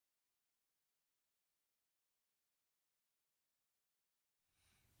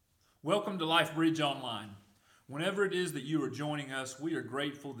Welcome to Life Bridge Online. Whenever it is that you are joining us, we are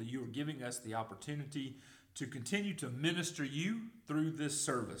grateful that you are giving us the opportunity to continue to minister you through this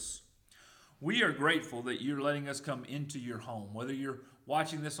service. We are grateful that you're letting us come into your home, whether you're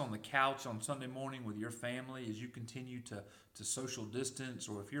watching this on the couch on Sunday morning with your family as you continue to social distance,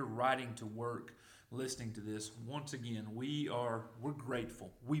 or if you're riding to work listening to this. Once again, we're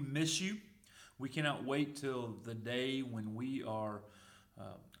grateful. We miss you. We cannot wait till the day when we are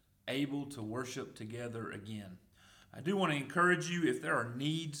able to worship together again. I do want to encourage you, if there are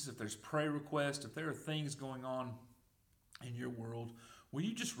needs, if there's prayer requests, if there are things going on in your world, will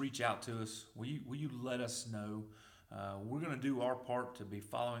you just reach out to us? Will you let us know? We're going to do our part to be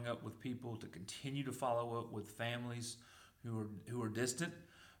following up with people, to continue to follow up with families who are distant.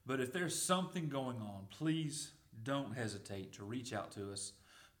 But if there's something going on, please don't hesitate to reach out to us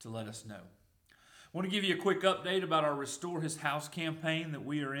to let us know. I want to give you a quick update about our Restore His House campaign that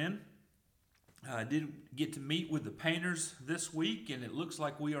we are in. I did get to meet with the painters this week, and it looks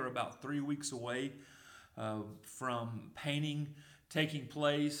like we are about 3 weeks away from painting taking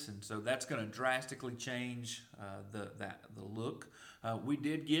place, and so that's going to drastically change the look. We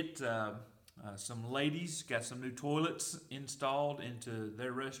did get some ladies got some new toilets installed into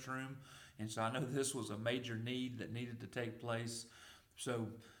their restroom, and so I know this was a major need that needed to take place. So,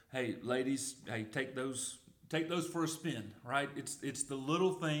 hey, ladies, hey, take those for a spin, right? It's the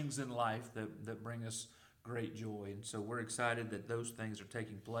little things in life that bring us great joy, and so we're excited that those things are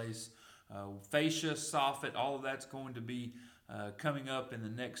taking place. Fascia, soffit, all of that's going to be coming up in the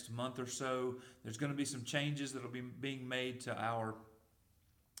next month or so. There's going to be some changes that will be being made to our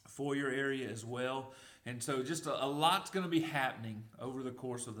foyer area as well, and so just a lot's going to be happening over the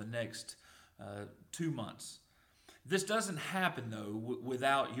course of the next 2 months. This doesn't happen, though,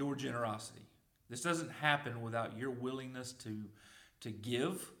 without your generosity. This doesn't happen without your willingness to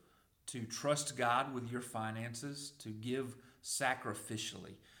give, to trust God with your finances, to give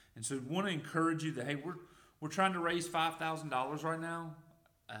sacrificially. And so I want to encourage you that, hey, we're trying to raise $5,000 right now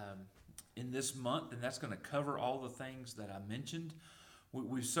in this month, and that's going to cover all the things that I mentioned.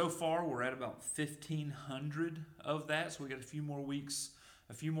 We so far, we're at about 1,500 of that, so we got a few more weeks,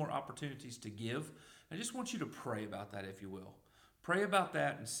 a few more opportunities to give. I just want you to pray about that, if you will. Pray about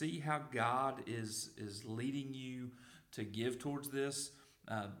that and see how God is leading you to give towards this.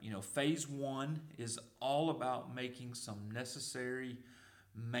 Phase 1 is all about making some necessary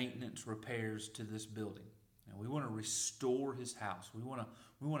maintenance repairs to this building. And we want to restore His house. We want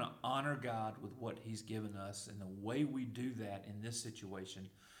to honor God with what He's given us. And the way we do that in this situation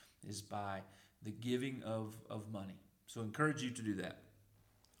is by the giving of money. So I encourage you to do that.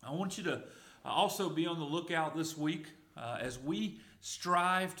 I want you to also be on the lookout this week as we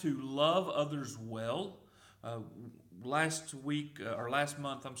strive to love others well. Last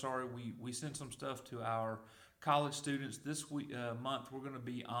month, we sent some stuff to our college students. This month, we're going to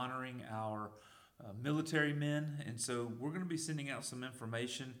be honoring our military men, and so we're going to be sending out some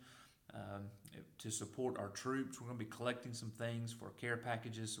information to support our troops. We're going to be collecting some things for care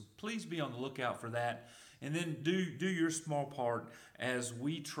packages, so please be on the lookout for that. And then do your small part as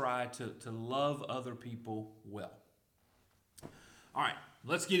we try to love other people well. All right,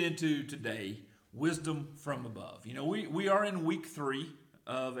 let's get into today, wisdom from above. We are in week 3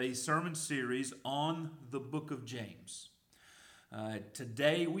 of a sermon series on the book of James.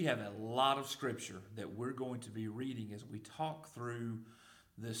 Today we have a lot of scripture that we're going to be reading as we talk through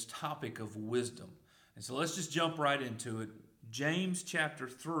this topic of wisdom. And so let's just jump right into it. James chapter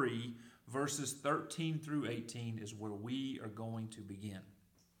 3, verses 13 through 18 is where we are going to begin.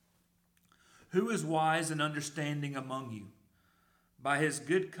 Who is wise and understanding among you? By his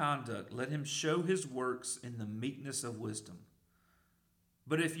good conduct, let him show his works in the meekness of wisdom.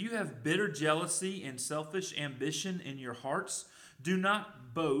 But if you have bitter jealousy and selfish ambition in your hearts, do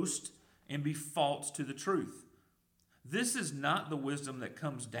not boast and be false to the truth. This is not the wisdom that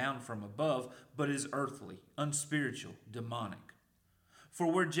comes down from above, but is earthly, unspiritual, demonic. For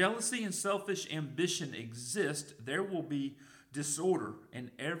where jealousy and selfish ambition exist, there will be disorder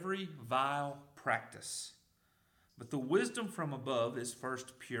and every vile practice. But the wisdom from above is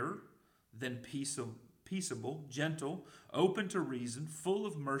first pure, then peaceable, gentle, open to reason, full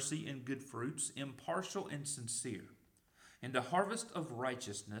of mercy and good fruits, impartial and sincere. And a harvest of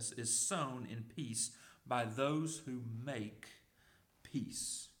righteousness is sown in peace by those who make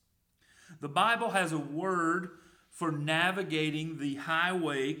peace. The Bible has a word for navigating the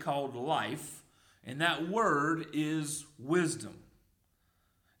highway called life, and that word is wisdom.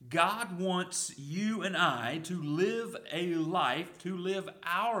 God wants you and I to live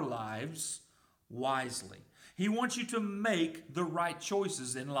our lives wisely. He wants you to make the right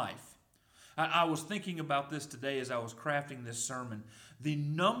choices in life. I was thinking about this today as I was crafting this sermon. The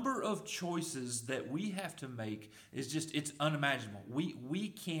number of choices that we have to make is just, it's unimaginable. We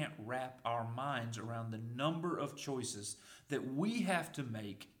can't wrap our minds around the number of choices that we have to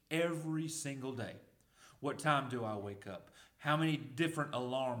make every single day. What time do I wake up? How many different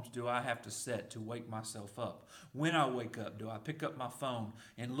alarms do I have to set to wake myself up? When I wake up, do I pick up my phone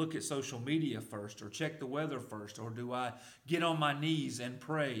and look at social media first, or check the weather first, or do I get on my knees and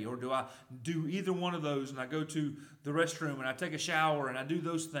pray, or do I do either one of those and I go to the restroom and I take a shower and I do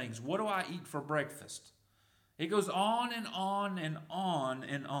those things? What do I eat for breakfast? It goes on and on and on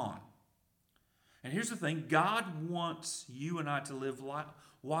and on. And here's the thing, God wants you and I to live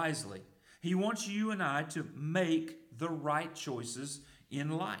wisely. He wants you and I to make the right choices in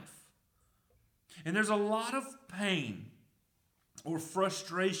life. And there's a lot of pain or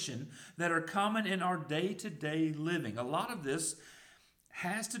frustration that are common in our day-to-day living. A lot of this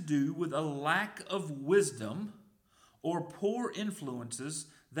has to do with a lack of wisdom or poor influences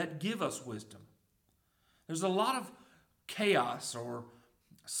that give us wisdom. There's a lot of chaos or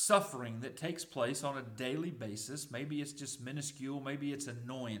suffering that takes place on a daily basis. Maybe it's just minuscule, maybe it's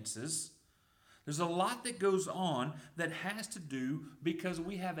annoyances. There's a lot that goes on that has to do because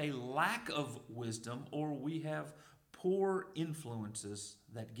we have a lack of wisdom, or we have poor influences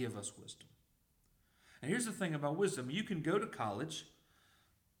that give us wisdom. And here's the thing about wisdom. You can go to college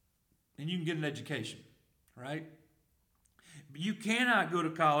and you can get an education, right? But you cannot go to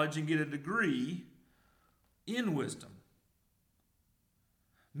college and get a degree in wisdom.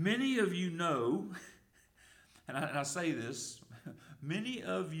 Many of you know, and I say this, many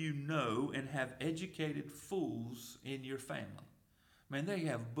of you know and have educated fools in your family. Man, they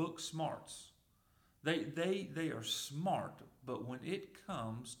have book smarts. They are smart, but when it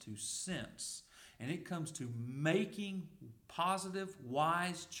comes to sense and it comes to making positive,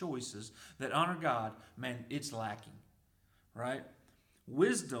 wise choices that honor God, man, it's lacking, right?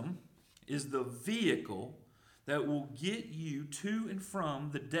 Wisdom is the vehicle that will get you to and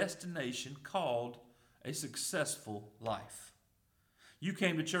from the destination called a successful life. You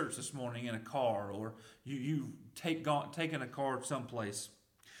came to church this morning in a car, or you've taken a car someplace.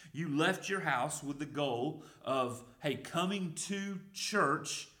 You left your house with the goal of, hey, coming to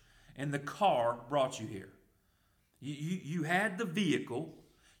church, and the car brought you here. You had the vehicle,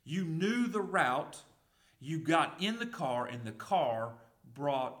 you knew the route, you got in the car, and the car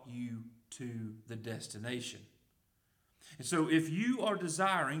brought you to the destination. And so if you are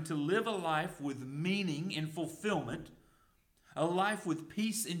desiring to live a life with meaning and fulfillment, a life with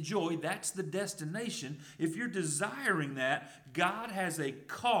peace and joy, that's the destination. If you're desiring that, God has a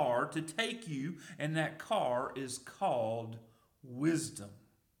car to take you, and that car is called wisdom.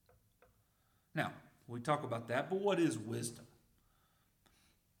 Now, we talk about that, but what is wisdom?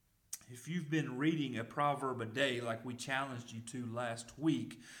 If you've been reading a proverb a day like we challenged you to last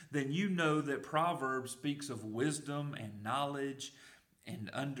week, then you know that Proverbs speaks of wisdom and knowledge and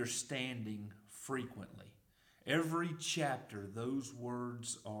understanding frequently. Every chapter, those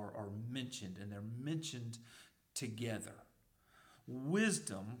words are mentioned, and they're mentioned together.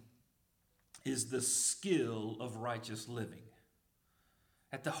 Wisdom is the skill of righteous living.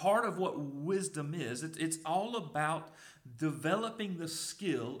 At the heart of what wisdom is, it's all about developing the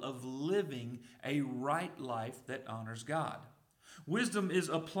skill of living a right life that honors God. Wisdom is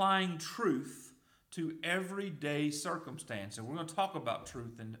applying truth to everyday circumstance, and we're going to talk about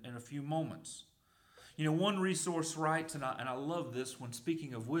truth in a few moments. You know, one resource writes, and I love this when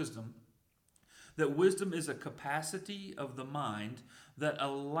speaking of wisdom, that wisdom is a capacity of the mind that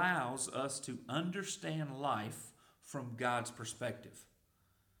allows us to understand life from God's perspective.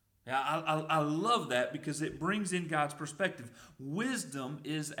 I love that because it brings in God's perspective. Wisdom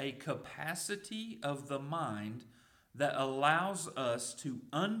is a capacity of the mind that allows us to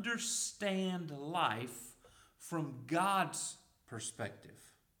understand life from God's perspective.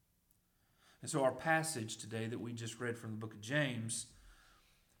 And so our passage today that we just read from the book of James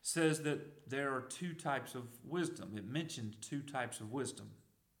says that there are two types of wisdom. It mentioned two types of wisdom.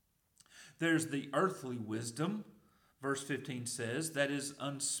 There's the earthly wisdom, verse 15 says, that is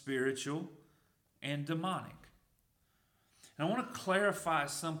unspiritual and demonic. And I want to clarify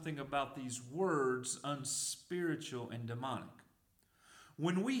something about these words, unspiritual and demonic.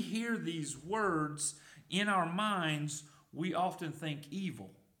 When we hear these words in our minds, we often think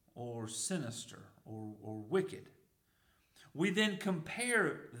evil or sinister or wicked. We then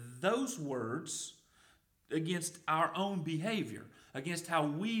compare those words against our own behavior, against how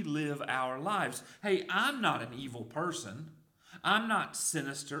we live our lives. Hey, I'm not an evil person. I'm not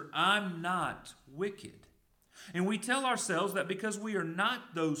sinister. I'm not wicked. And we tell ourselves that because we are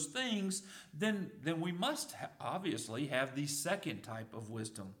not those things, then we must obviously have the second type of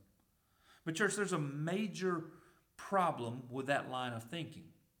wisdom. But church, there's a major problem with that line of thinking.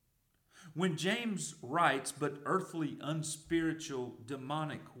 When James writes, but earthly, unspiritual,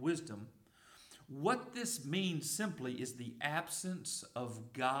 demonic wisdom, what this means simply is the absence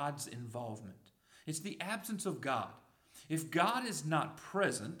of God's involvement. It's the absence of God. If God is not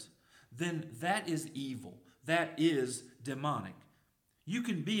present, then that is evil. That is demonic. You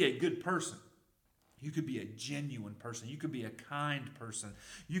can be a good person. You could be a genuine person. You could be a kind person.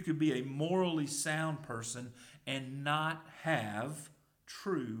 You could be a morally sound person and not have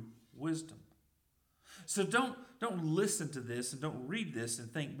true wisdom. So don't listen to this and don't read this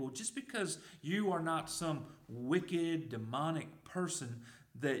and think, well, just because you are not some wicked, demonic person,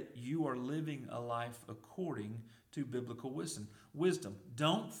 that you are living a life according to biblical wisdom.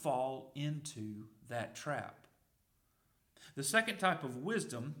 Don't fall into that trap. The second type of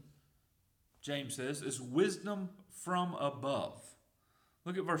wisdom, James says, is wisdom from above.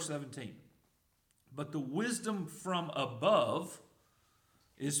 Look at verse 17. But the wisdom from above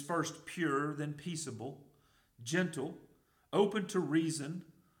is first pure, then peaceable, gentle, open to reason,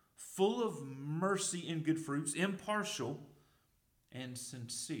 full of mercy and good fruits, impartial, and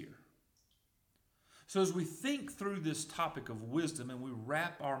sincere. So as we think through this topic of wisdom and we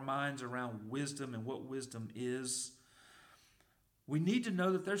wrap our minds around wisdom and what wisdom is, we need to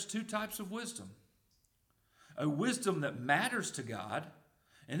know that there's two types of wisdom. A wisdom that matters to God,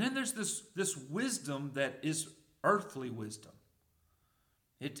 and then there's this wisdom that is earthly wisdom.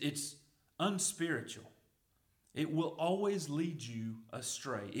 It's unspiritual. It will always lead you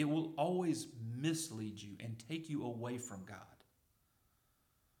astray. It will always mislead you and take you away from God.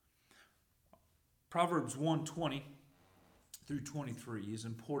 Proverbs 1:20 through 23 is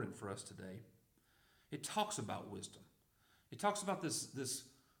important for us today. It talks about wisdom. It talks about this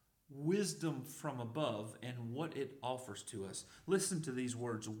wisdom from above and what it offers to us. Listen to these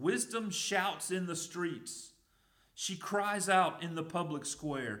words. Wisdom shouts in the streets. She cries out in the public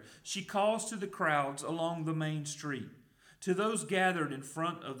square. She calls to the crowds along the main street, to those gathered in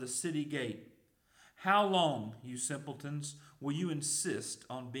front of the city gate. How long, you simpletons, will you insist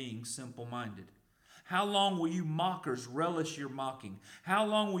on being simple-minded? How long will you mockers relish your mocking? How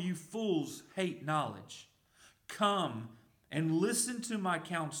long will you fools hate knowledge? Come and listen to my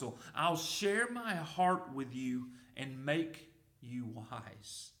counsel. I'll share my heart with you and make you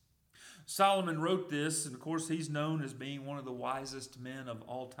wise. Solomon wrote this, and of course he's known as being one of the wisest men of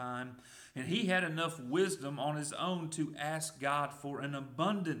all time. And he had enough wisdom on his own to ask God for an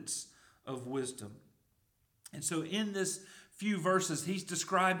abundance of wisdom. And so in this few verses, he's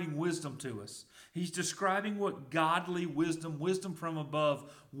describing wisdom to us. He's describing what godly wisdom, wisdom from above,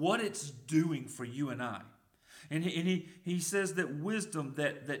 what it's doing for you and I. And he says that wisdom,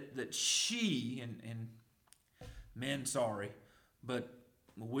 that she, and men, sorry, but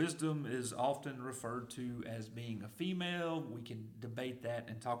wisdom is often referred to as being a female. We can debate that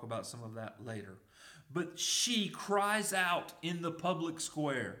and talk about some of that later. But she cries out in the public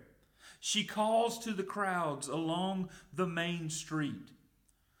square. She calls to the crowds along the main street.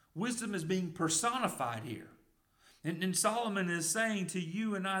 Wisdom is being personified here. And Solomon is saying to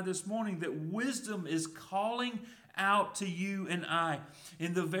you and I this morning that wisdom is calling out to you and I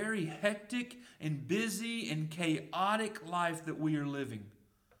in the very hectic and busy and chaotic life that we are living.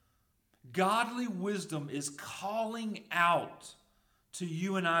 Godly wisdom is calling out to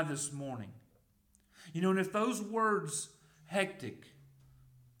you and I this morning. You know, and if those words, hectic,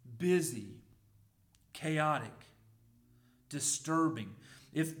 busy, chaotic, disturbing,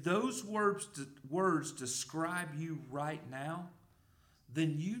 if those words describe you right now,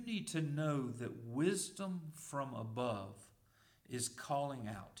 then you need to know that wisdom from above is calling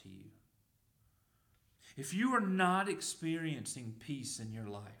out to you. If you are not experiencing peace in your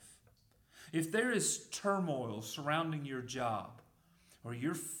life, if there is turmoil surrounding your job or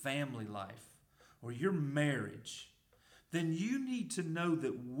your family life or your marriage, then you need to know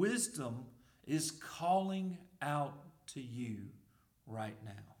that wisdom is calling out to you right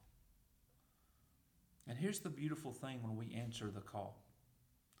now. And here's the beautiful thing when we answer the call.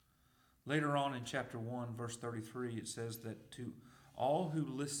 Later on in chapter 1, verse 33, it says that to all who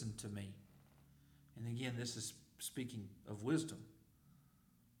listen to me, and again, this is speaking of wisdom,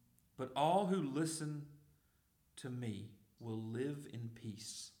 but all who listen to me will live in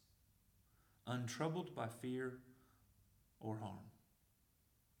peace, untroubled by fear or harm.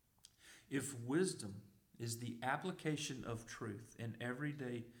 If wisdom is the application of truth in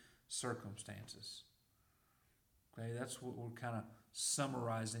everyday circumstances, okay, that's what we're kind of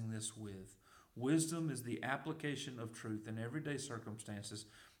summarizing this with. Wisdom is the application of truth in everyday circumstances.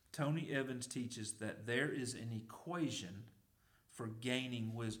 Tony Evans teaches that there is an equation for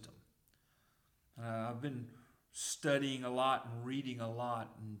gaining wisdom. I've been studying a lot and reading a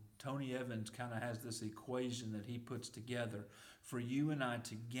lot, and Tony Evans kind of has this equation that he puts together for you and I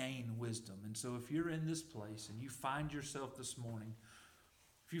to gain wisdom. And so if you're in this place and you find yourself this morning,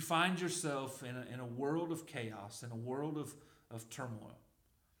 if you find yourself in a world of chaos, in a world of turmoil,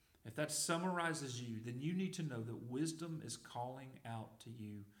 if that summarizes you, then you need to know that wisdom is calling out to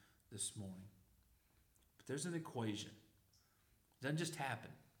you this morning. But there's an equation. It doesn't just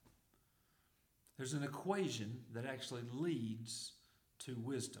happen. There's an equation that actually leads to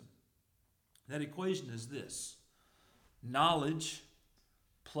wisdom. That equation is this: knowledge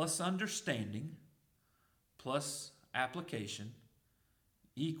plus understanding plus application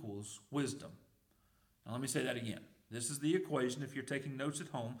equals wisdom. Now let me say that again. This is the equation if you're taking notes at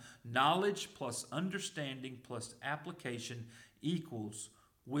home. Knowledge plus understanding plus application equals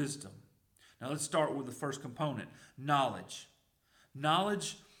wisdom. Now let's start with the first component, knowledge.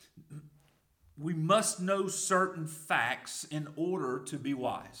 Knowledge, we must know certain facts in order to be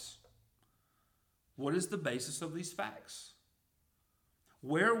wise. What is the basis of these facts?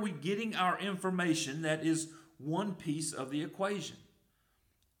 Where are we getting our information? That is one piece of the equation.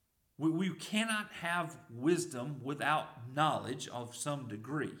 We cannot have wisdom without knowledge of some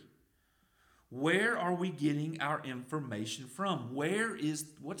degree. Where are we getting our information from?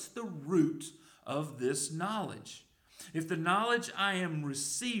 What's the root of this knowledge? If the knowledge I am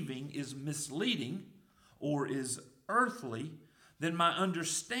receiving is misleading or is earthly, then my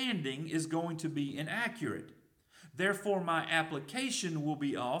understanding is going to be inaccurate. Therefore, my application will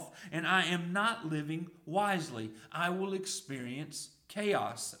be off, and I am not living wisely. I will experience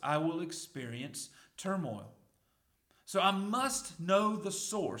chaos. I will experience turmoil. So I must know the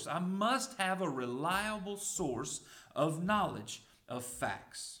source. I must have a reliable source of knowledge, of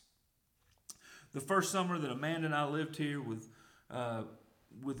facts. The first summer that Amanda and I lived here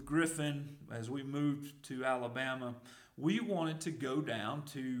with Griffin, as we moved to Alabama, we wanted to go down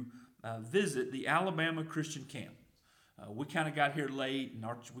to visit the Alabama Christian Camp. We kind of got here late, and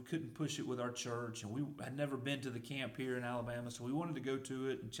we couldn't push it with our church, and we had never been to the camp here in Alabama, so we wanted to go to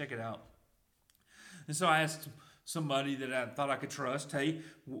it and check it out. And so I asked somebody that I thought I could trust, hey,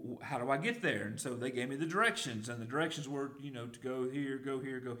 how do I get there? And so they gave me the directions, and the directions were, to go here, go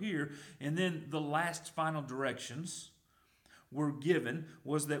here, go here. And then the last final directions were given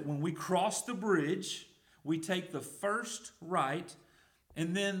was that when we cross the bridge, we take the first right,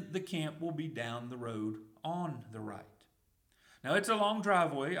 and then the camp will be down the road on the right. Now, it's a long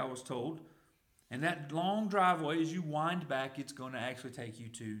driveway, I was told, and that long driveway, as you wind back, it's going to actually take you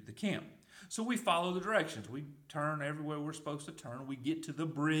to the camp. So we follow the directions. We turn everywhere we're supposed to turn. We get to the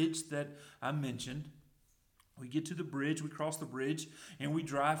bridge that I mentioned. We get to the bridge, we cross the bridge, and we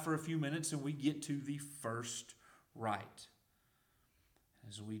drive for a few minutes, and we get to the first right.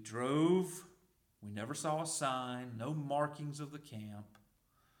 As we drove, we never saw a sign, no markings of the camp.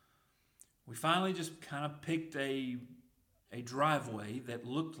 We finally just kind of picked a driveway that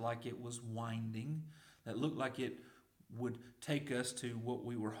looked like it was winding, that looked like it would take us to what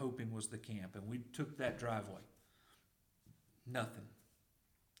we were hoping was the camp. And we took that driveway. Nothing.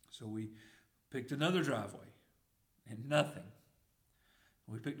 So we picked another driveway, and nothing.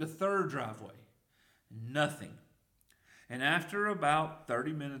 We picked a third driveway, nothing. And after about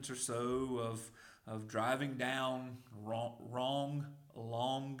 30 minutes or so of driving down wrong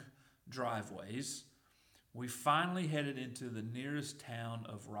long driveways, we finally headed into the nearest town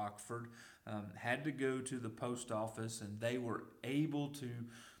of Rockford, had to go to the post office, and they were able to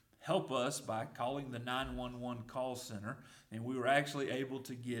help us by calling the 911 call center, and we were actually able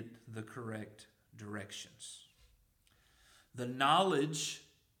to get the correct directions. The knowledge,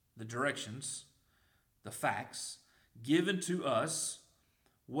 the directions, the facts given to us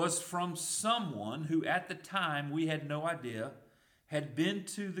was from someone who at the time, we had no idea, had been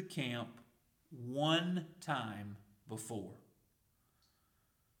to the camp one time before.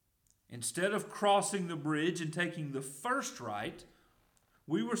 Instead of crossing the bridge and taking the first right,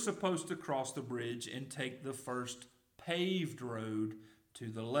 we were supposed to cross the bridge and take the first paved road to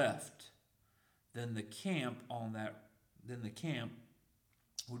the left. Then the camp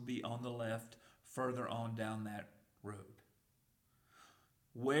would be on the left, further on down that road.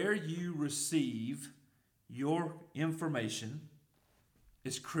 Where you receive your information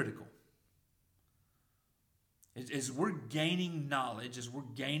is critical. As we're gaining knowledge, as we're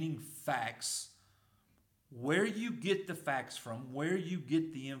gaining facts, where you get the facts from, where you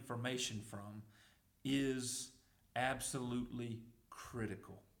get the information from, is absolutely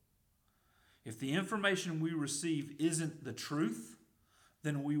critical. If the information we receive isn't the truth,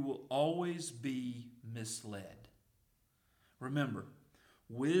 then we will always be misled. Remember,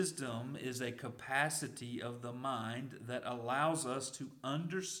 wisdom is a capacity of the mind that allows us to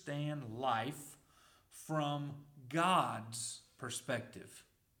understand life from God's perspective.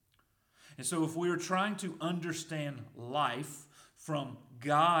 And so if we are trying to understand life from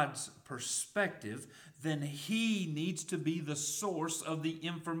God's perspective, then He needs to be the source of the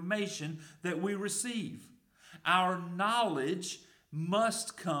information that we receive. Our knowledge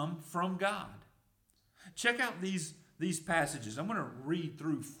must come from God. Check out these passages. I'm going to read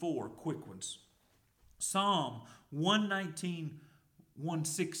through 4 quick ones. Psalm 119,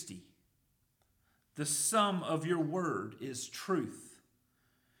 160. The sum of your word is truth,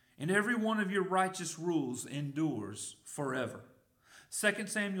 and every one of your righteous rules endures forever. 2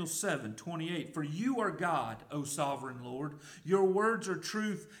 Samuel 7, 28. For you are God, O sovereign Lord. Your words are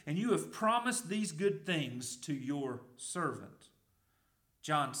truth, and you have promised these good things to your servant.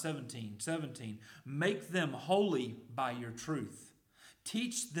 John 17, 17. Make them holy by your truth.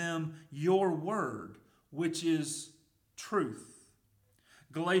 Teach them your word, which is truth.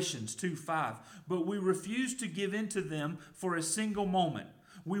 Galatians 2:5. But we refused to give in to them for a single moment.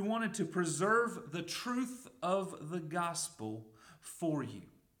 We wanted to preserve the truth of the gospel for you.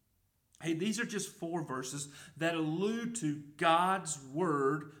 Hey, these are just 4 verses that allude to God's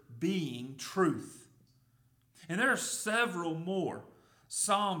word being truth. And there are several more.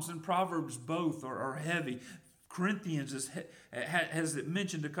 Psalms and Proverbs both are heavy. Corinthians has it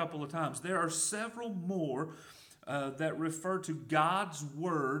mentioned a couple of times. There are several more that refer to God's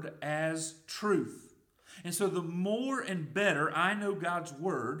word as truth. And so the more and better I know God's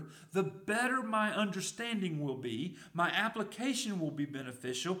word, the better my understanding will be, my application will be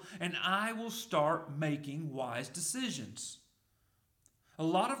beneficial, and I will start making wise decisions. A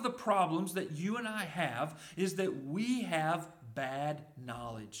lot of the problems that you and I have is that we have bad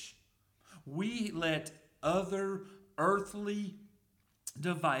knowledge. We let other earthly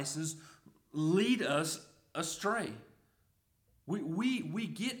devices lead us astray. We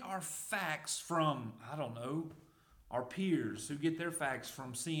get our facts from, our peers who get their facts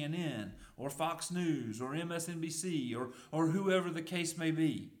from CNN or Fox News or MSNBC or whoever the case may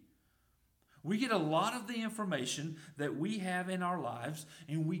be. We get a lot of the information that we have in our lives,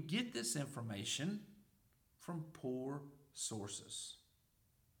 and we get this information from poor sources.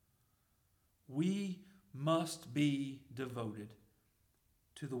 We must be devoted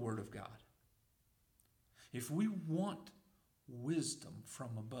to the Word of God. If we want wisdom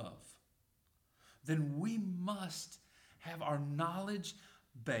from above, then we must have our knowledge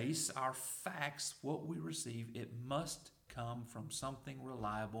base, our facts, what we receive, it must come from something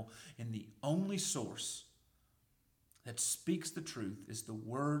reliable, and the only source that speaks the truth is the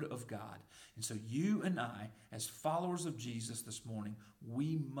Word of God. And so you and I, as followers of Jesus this morning,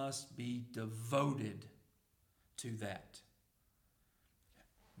 we must be devoted to that.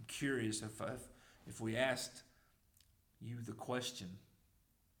 I'm curious if we asked you the question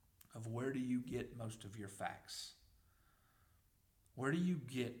of where do you get most of your facts? Where do you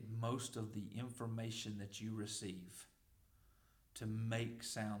get most of the information that you receive to make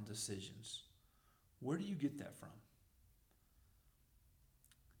sound decisions? Where do you get that from?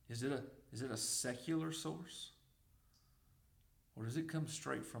 Is it a secular source? Or does it come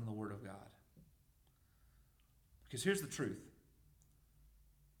straight from the Word of God? Because here's the truth.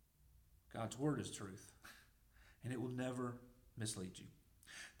 God's Word is truth, and it will never mislead you.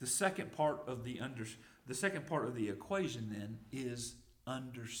 The second part of the equation then is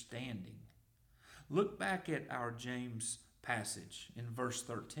understanding. Look back at our James passage in verse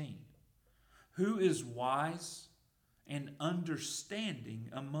 13. Who is wise and understanding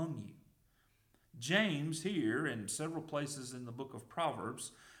among you? James here and several places in the book of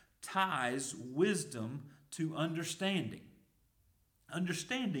Proverbs ties wisdom to understanding.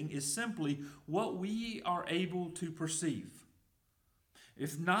 Understanding is simply what we are able to perceive.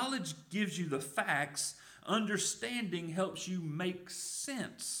 If knowledge gives you the facts, understanding helps you make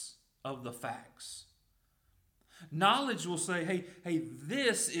sense of the facts. Knowledge will say, hey,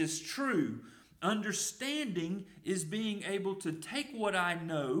 this is true. Understanding is being able to take what I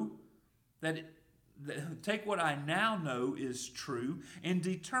know, take what I now know is true, and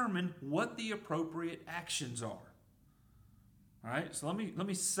determine what the appropriate actions are. All right, so let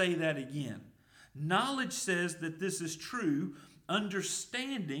me say that again. Knowledge says that this is true.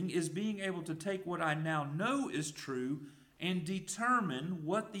 Understanding is being able to take what I now know is true and determine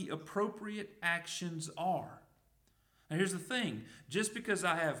what the appropriate actions are. Now here's the thing. Just because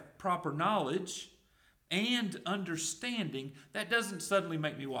I have proper knowledge and understanding, that doesn't suddenly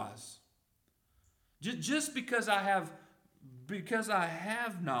make me wise. Just because I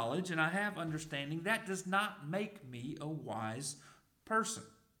have knowledge and I have understanding, that does not make me a wise person.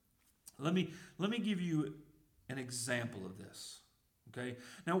 Let me give you an example of this. Okay?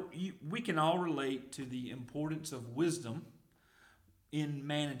 Now, we can all relate to the importance of wisdom in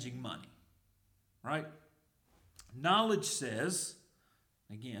managing money. Right? Knowledge says,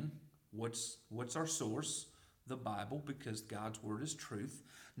 again, what's our source? The Bible, because God's word is truth.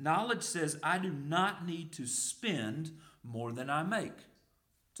 Knowledge says I do not need to spend more than I make.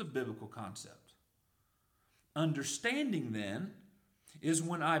 It's a biblical concept. Understanding then is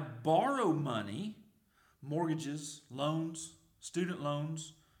when I borrow money, mortgages, loans, student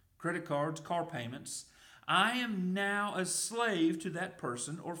loans, credit cards, car payments, I am now a slave to that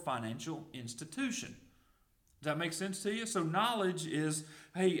person or financial institution. Does that make sense to you? So knowledge is,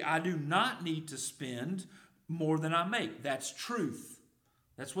 hey, I do not need to spend more than I make. That's truth.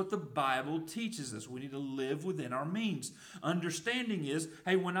 That's what the Bible teaches us. We need to live within our means. Understanding is,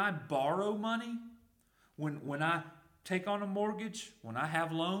 hey, when I borrow money, when I take on a mortgage, when I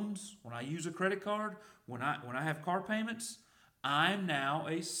have loans, when I use a credit card, when I have car payments, I'm now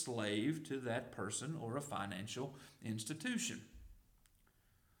a slave to that person or a financial institution.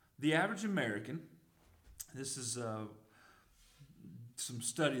 The average American, this is some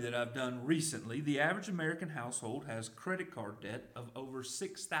study that I've done recently, the average American household has credit card debt of over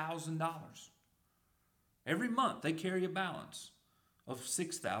 $6,000. Every month they carry a balance of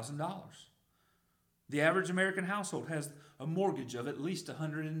 $6,000. The average American household has a mortgage of at least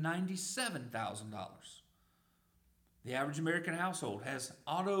 $197,000. The average American household has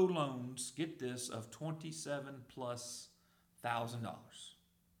auto loans, get this, of $27,000+.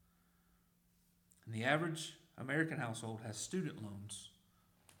 And the average American household has student loans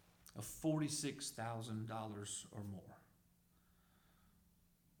of $46,000 or more.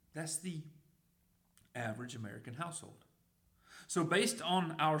 That's the average American household. So based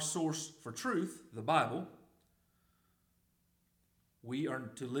on our source for truth, the Bible, we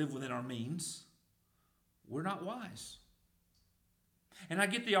are to live within our means. We're not wise. And I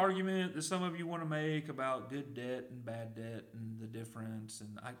get the argument that some of you want to make about good debt and bad debt and the difference,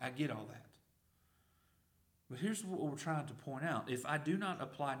 and I get all that. But here's what we're trying to point out. If I do not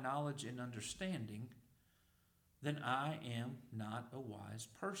apply knowledge and understanding, then I am not a wise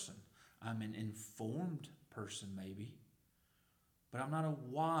person. I'm an informed person maybe, but I'm not a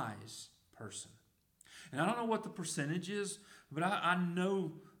wise person. And I don't know what the percentage is, but I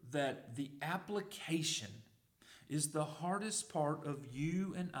know that the application is the hardest part of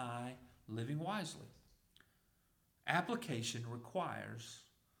you and I living wisely. Application requires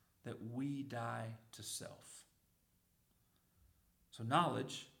that we die to self. So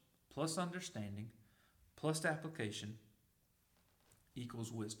knowledge plus understanding plus application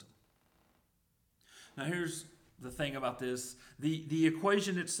equals wisdom. Now here's the thing about this. The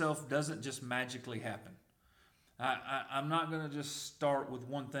equation itself doesn't just magically happen. I'm not going to just start with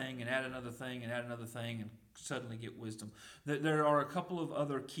one thing and add another thing and add another thing and suddenly get wisdom. There are a couple of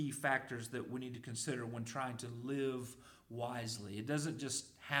other key factors that we need to consider when trying to live wisely. It doesn't just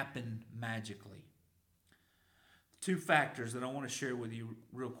happen magically. Two factors that I want to share with you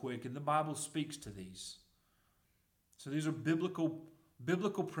real quick, and the Bible speaks to these. So these are biblical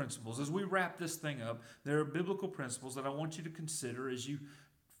principles. As we wrap this thing up, there are biblical principles that I want you to consider as you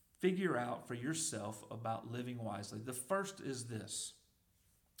figure out for yourself about living wisely. The first is this: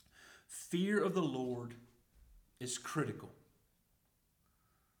 fear of the Lord is critical.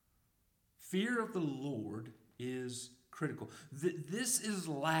 Fear of the Lord is critical. This is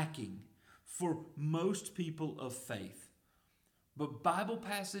lacking for most people of faith. But Bible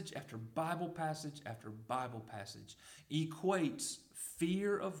passage after Bible passage after Bible passage equates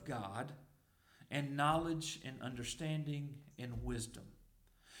fear of God and knowledge and understanding and wisdom.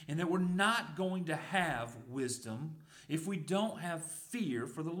 And that we're not going to have wisdom if we don't have fear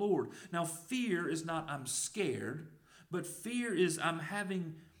for the Lord. Now, fear is not I'm scared, but fear is I'm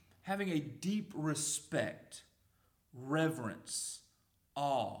having a deep respect, reverence,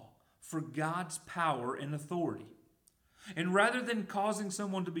 awe for God's power and authority. And rather than causing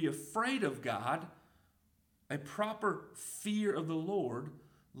someone to be afraid of God, a proper fear of the Lord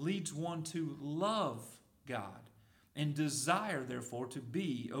leads one to love God and desire, therefore, to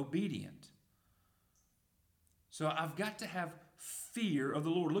be obedient. So I've got to have fear of the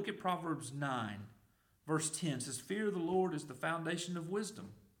Lord. Look at Proverbs 9, verse 10. It says, fear of the Lord is the foundation of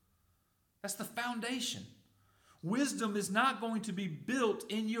wisdom. That's the foundation. Wisdom is not going to be built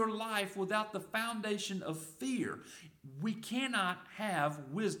in your life without the foundation of fear. We cannot have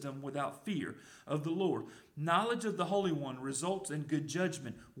wisdom without fear of the Lord. Knowledge of the Holy One results in good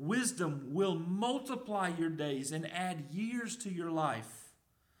judgment. Wisdom will multiply your days and add years to your life.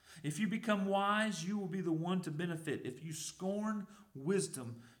 If you become wise, you will be the one to benefit. If you scorn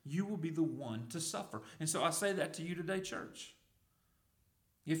wisdom, you will be the one to suffer. And so I say that to you today, church.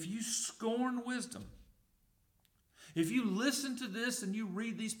 If you scorn wisdom, if you listen to this and you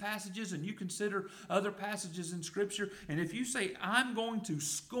read these passages and you consider other passages in Scripture, and if you say, I'm going to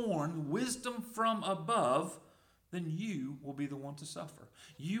scorn wisdom from above, then you will be the one to suffer.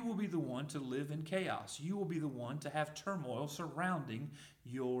 You will be the one to live in chaos. You will be the one to have turmoil surrounding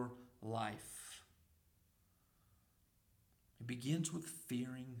your life. It begins with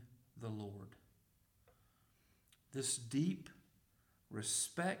fearing the Lord. This deep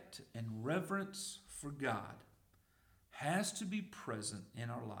respect and reverence for God has to be present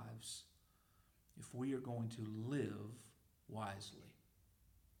in our lives if we are going to live wisely.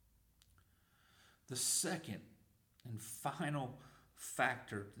 The second and final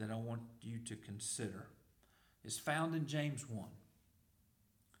factor that I want you to consider is found in James 1.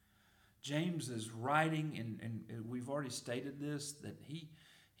 James is writing, and we've already stated this, that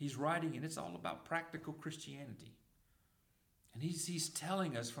he's writing, and it's all about practical Christianity. And he's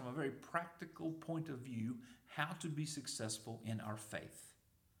telling us from a very practical point of view how to be successful in our faith.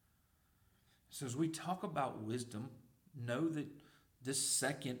 So as we talk about wisdom, know that this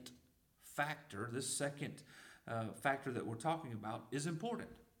second factor that we're talking about is important.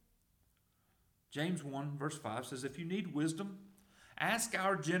 James 1 verse 5 says, if you need wisdom, ask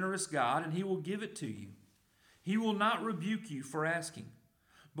our generous God and he will give it to you. He will not rebuke you for asking.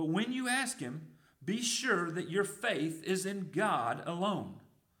 But when you ask him, be sure that your faith is in God alone.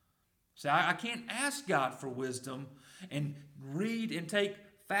 See, I can't ask God for wisdom and read and take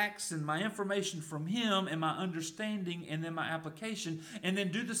facts and my information from him and my understanding and then my application and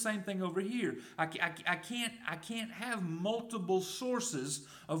then do the same thing over here. I can't have multiple sources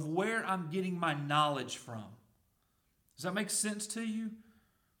of where I'm getting my knowledge from. Does that make sense to you?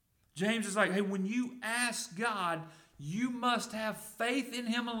 James is like, hey, when you ask God, you must have faith in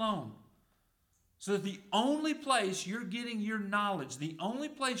him alone. So that the only place you're getting your knowledge, the only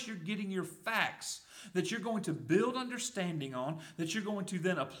place you're getting your facts, that you're going to build understanding on, that you're going to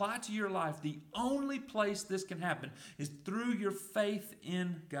then apply to your life, the only place this can happen is through your faith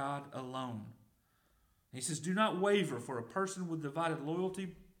in God alone. He says, do not waver, for a person with divided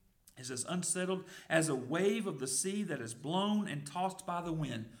loyalty is as unsettled as a wave of the sea that is blown and tossed by the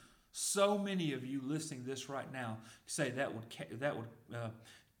wind. So many of you listening to this right now say that would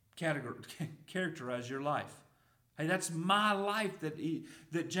characterize your life. Hey, that's my life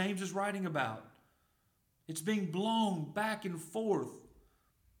that James is writing about. It's being blown back and forth.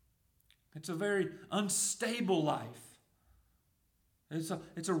 It's a very unstable life. It's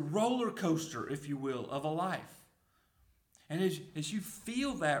a roller coaster, if you will, of a life. And as you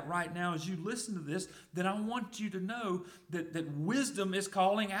feel that right now, as you listen to this, then I want you to know that wisdom is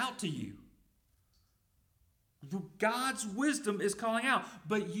calling out to you. God's wisdom is calling out,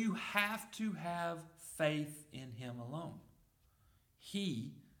 but you have to have faith in him alone. The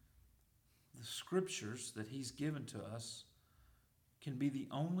scriptures that he's given to us can be the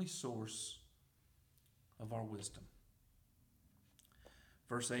only source of our wisdom.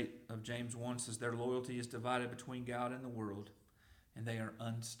 Verse 8 of James 1 says, their loyalty is divided between God and the world, and they are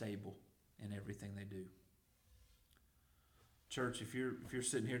unstable in everything they do. Church, if you're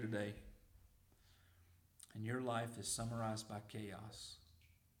sitting here today, and your life is summarized by chaos,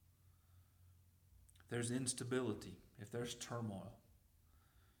 if there's instability, if there's turmoil,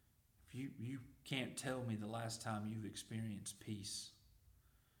 if you can't tell me the last time you've experienced peace,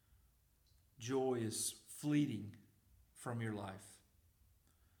 joy is fleeting from your life,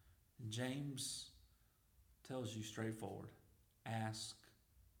 James tells you straightforward, ask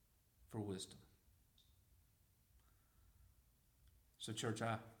for wisdom. So church,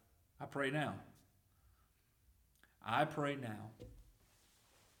 I pray now. I pray now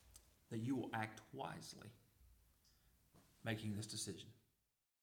that you will act wisely making this decision.